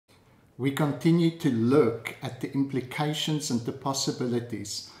we continue to look at the implications and the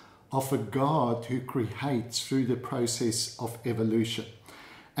possibilities of a God who creates through the process of evolution.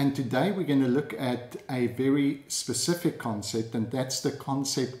 And today we're going to look at a very specific concept, and that's the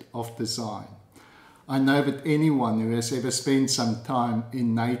concept of design. I know that anyone who has ever spent some time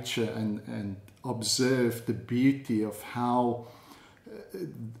in nature and observed the beauty of how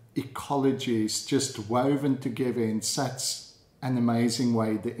ecology is just woven together in such an amazing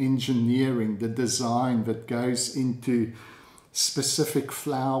way, the engineering, the design that goes into specific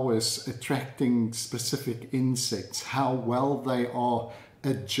flowers attracting specific insects, how well they are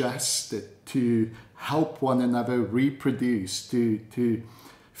adjusted to help one another reproduce, to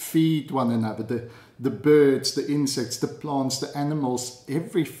feed one another, the birds, the insects, the plants, the animals,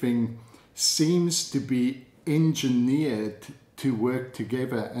 everything seems to be engineered to work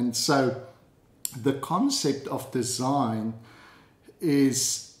together. And so the concept of design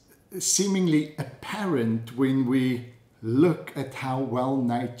is seemingly apparent when we look at how well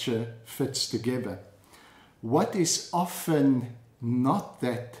nature fits together. What is often not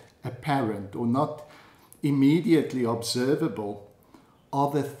that apparent or not immediately observable are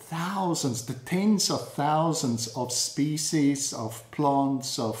the thousands, the tens of thousands of species of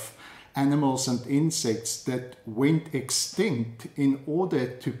plants, of animals and insects that went extinct in order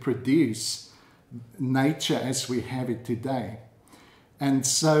to produce nature as we have it today. And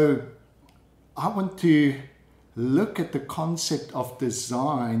so I want to look at the concept of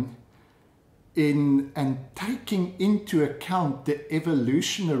design and taking into account the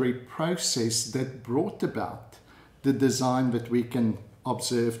evolutionary process that brought about the design that we can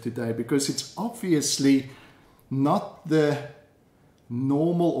observe today, because it's obviously not the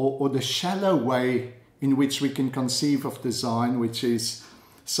normal or the shallow way in which we can conceive of design, which is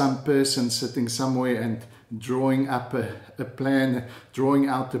some person sitting somewhere and drawing up a plan, drawing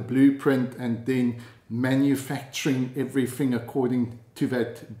out a blueprint, and then manufacturing everything according to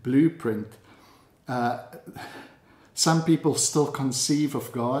that blueprint. Some people still conceive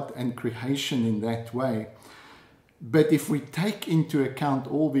of God and creation in that way. But if we take into account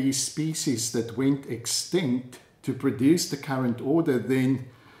all these species that went extinct to produce the current order, then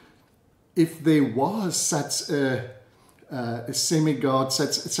if there was such a semigod,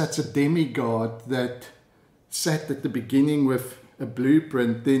 such a demigod that sat at the beginning with a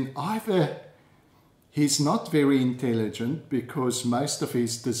blueprint, then either he's not very intelligent because most of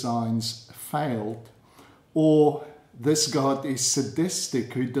his designs failed, or this God is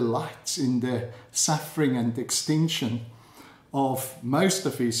sadistic who delights in the suffering and extinction of most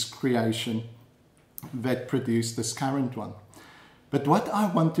of his creation that produced this current one. But what I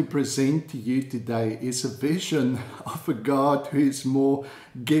want to present to you today is a vision of a God who is more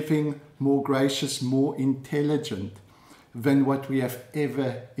giving, more gracious, more intelligent than what we have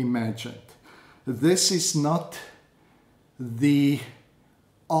ever imagined. This is not the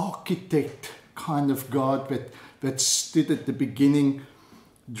architect kind of God that stood at the beginning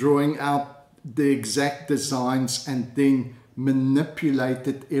drawing out the exact designs and then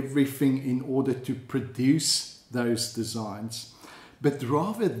manipulated everything in order to produce those designs. But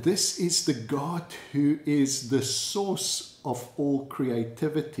rather, this is the God who is the source of all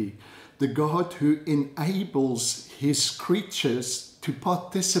creativity, the God who enables his creatures to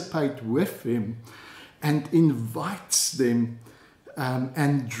participate with him and invites them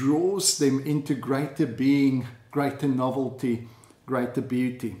and draws them into greater being, greater novelty, greater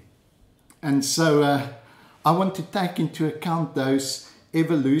beauty. And so I want to take into account those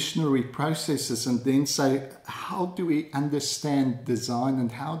evolutionary processes and then say, how do we understand design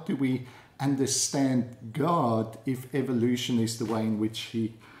and how do we understand God if evolution is the way in which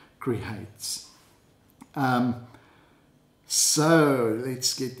he creates? So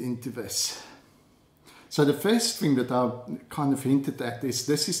let's get into this. So the first thing that I kind of hinted at is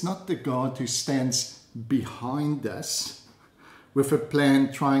this is not the God who stands behind us with a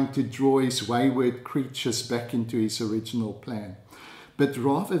plan trying to draw his wayward creatures back into his original plan. But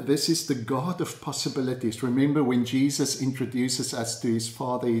rather, this is the God of possibilities. Remember, when Jesus introduces us to his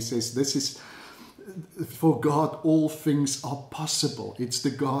Father, he says, this is, for God, all things are possible. It's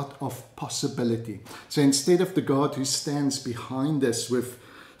the God of possibility. So instead of the God who stands behind us with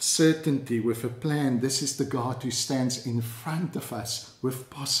certainty, with a plan, this is the God who stands in front of us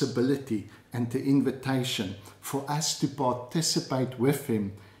with possibility and the invitation for us to participate with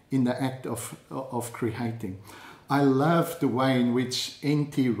him in the act of creating. I love the way in which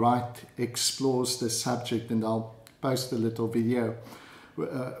N.T. Wright explores the subject, and I'll post a little video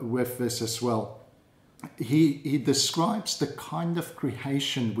with this as well. He describes the kind of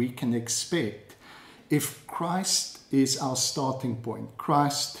creation we can expect if Christ is our starting point.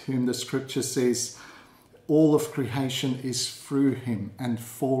 Christ, whom the scripture says all of creation is through him and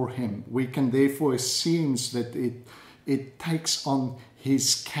for him. We can therefore assume that it takes on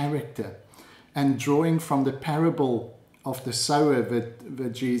his character. And drawing from the parable of the sower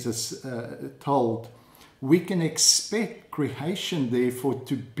that Jesus told, we can expect creation therefore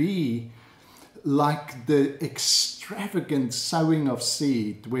to be like the extravagant sowing of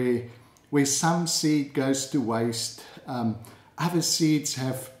seed, where some seed goes to waste, other seeds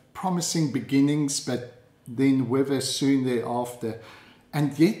have promising beginnings but then wither soon thereafter,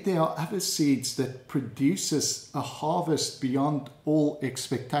 and yet there are other seeds that produces a harvest beyond all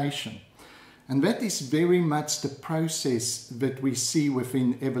expectation. And that is very much the process that we see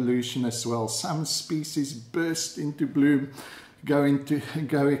within evolution as well. Some species burst into bloom, go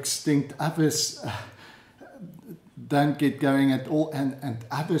extinct, others don't get going at all, and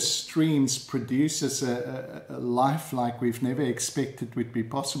other streams produces a life like we've never expected would be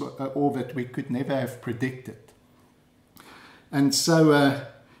possible, or that we could never have predicted. And so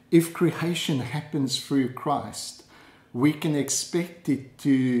if creation happens through Christ, we can expect it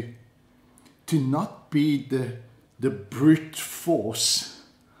to not be the brute force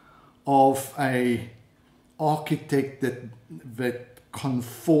of a architect that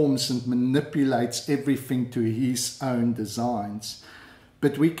conforms and manipulates everything to his own designs,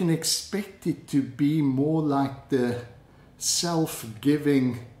 but we can expect it to be more like the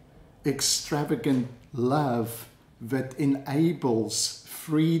self-giving, extravagant love that enables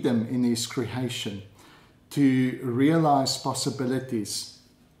freedom in his creation to realize possibilities,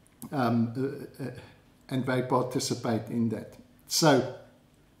 and they participate in that. So,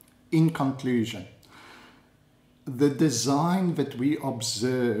 in conclusion, the design that we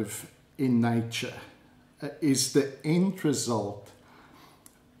observe in nature is the end result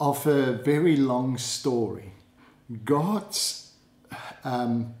of a very long story. God's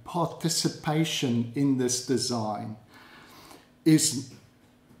participation in this design is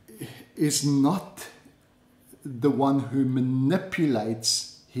not the one who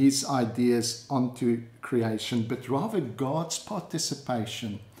manipulates his ideas onto creation, but rather God's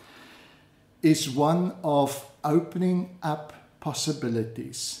participation is one of opening up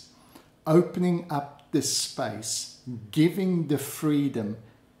possibilities, opening up the space, giving the freedom,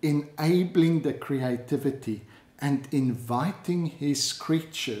 enabling the creativity, and inviting his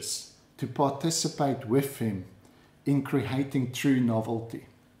creatures to participate with him in creating true novelty.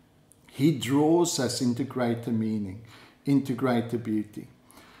 He draws us into greater meaning, into greater beauty.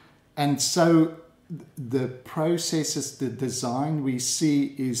 And so the processes, the design we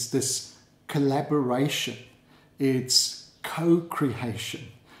see is this collaboration. It's co-creation.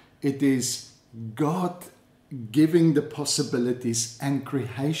 It is God giving the possibilities and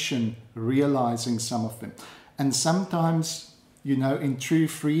creation realizing some of them. And sometimes, in true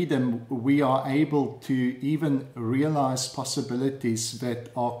freedom, we are able to even realize possibilities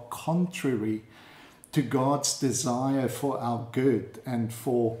that are contrary to God's desire for our good and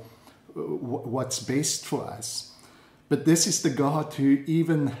for what's best for us. But this is the God who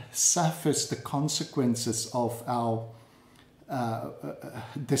even suffers the consequences of our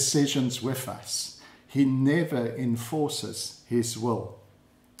decisions with us. He never enforces his will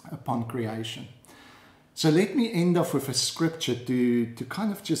upon creation. So let me end off with a scripture to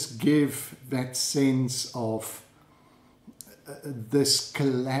kind of just give that sense of this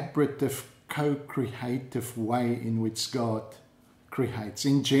collaborative, co-creative way in which God creates.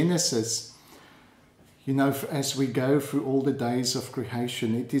 In Genesis, as we go through all the days of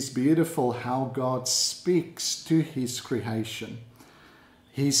creation, it is beautiful how God speaks to his creation.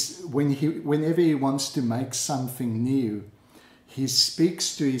 Whenever he wants to make something new, he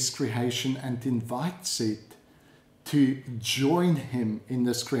speaks to his creation and invites it to join him in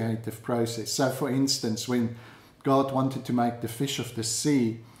this creative process. So for instance, when God wanted to make the fish of the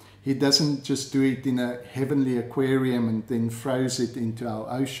sea, he doesn't just do it in a heavenly aquarium and then throws it into our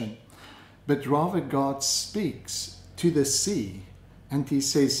ocean, but rather God speaks to the sea and he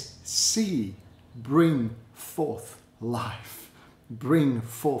says, "Sea, bring forth life, bring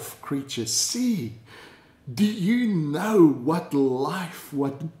forth creatures. Sea, do you know what life,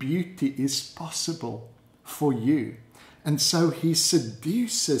 what beauty is possible for you?" And so he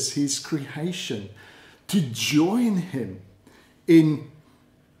seduces his creation to join him in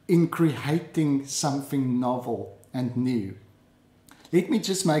creating something novel and new. Let me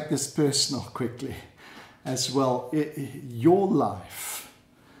just make this personal quickly as well. Your life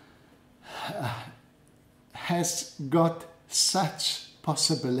has got such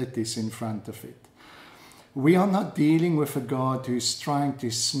possibilities in front of it. We are not dealing with a God who's trying to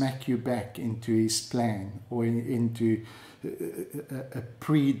smack you back into his plan or into a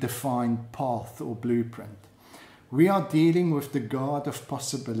predefined path or blueprint. We are dealing with the God of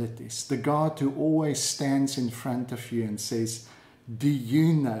possibilities, the God who always stands in front of you and says, do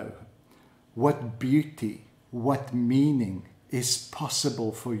you know what beauty, what meaning is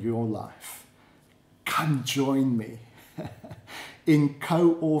possible for your life? Come join me in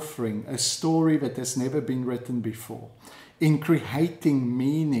co-authoring a story that has never been written before, in creating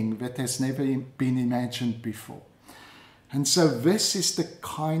meaning that has never been imagined before. And so this is the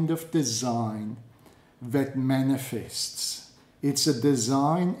kind of design that manifests. It's a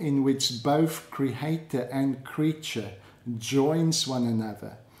design in which both creator and creature joins one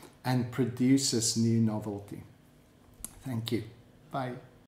another and produces new novelty. Thank you. Bye.